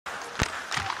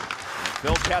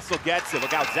Phil Kessel gets it.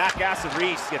 Look out, Zach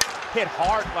Aston-Reese gets hit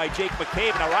hard by Jake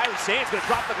McCabe. Now Riley Sheahan's going to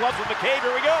drop the gloves with McCabe.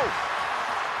 Here we go.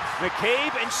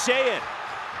 McCabe and Sheahan.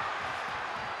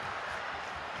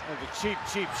 That was a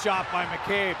cheap shot by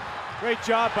McCabe. Great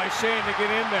job by Sheahan to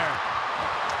get in there.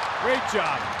 Great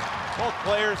job. Both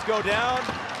players go down.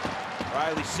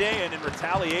 Riley Sheahan in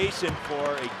retaliation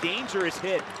for a dangerous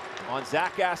hit on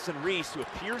Zach Aston-Reese, who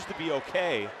appears to be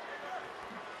okay.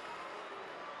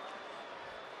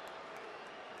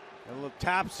 And little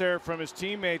taps there from his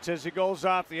teammates as he goes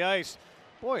off the ice.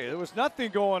 Boy, there was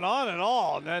nothing going on at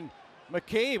all. And then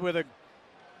McCabe with a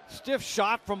stiff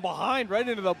shot from behind right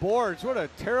into the boards. What a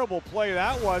terrible play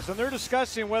that was. And they're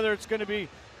discussing whether it's going to be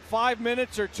 5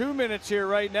 minutes or 2 minutes here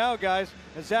right now, guys.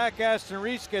 As Zach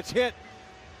Aston-Reese gets hit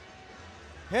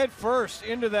head first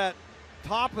into that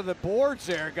top of the boards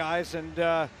there, guys. And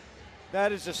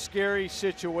that is a scary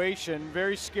situation.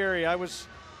 Very scary. I was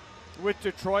with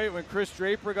Detroit when Chris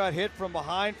Draper got hit from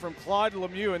behind from Claude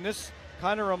Lemieux, and this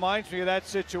kind of reminds me of that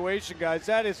situation, guys.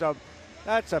 That's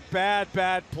a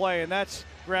bad play, and that's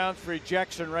grounds for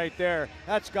ejection right there.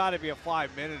 That's got to be a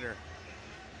 5-minute.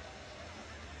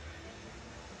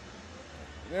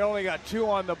 They only got 2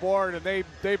 on the board, and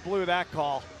they blew that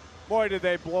call. Boy, did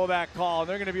they blow that call. And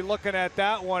they're going to be looking at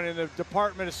that one in the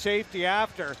Department of Safety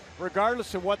after,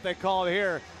 regardless of what they call it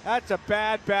here. That's a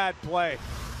bad play.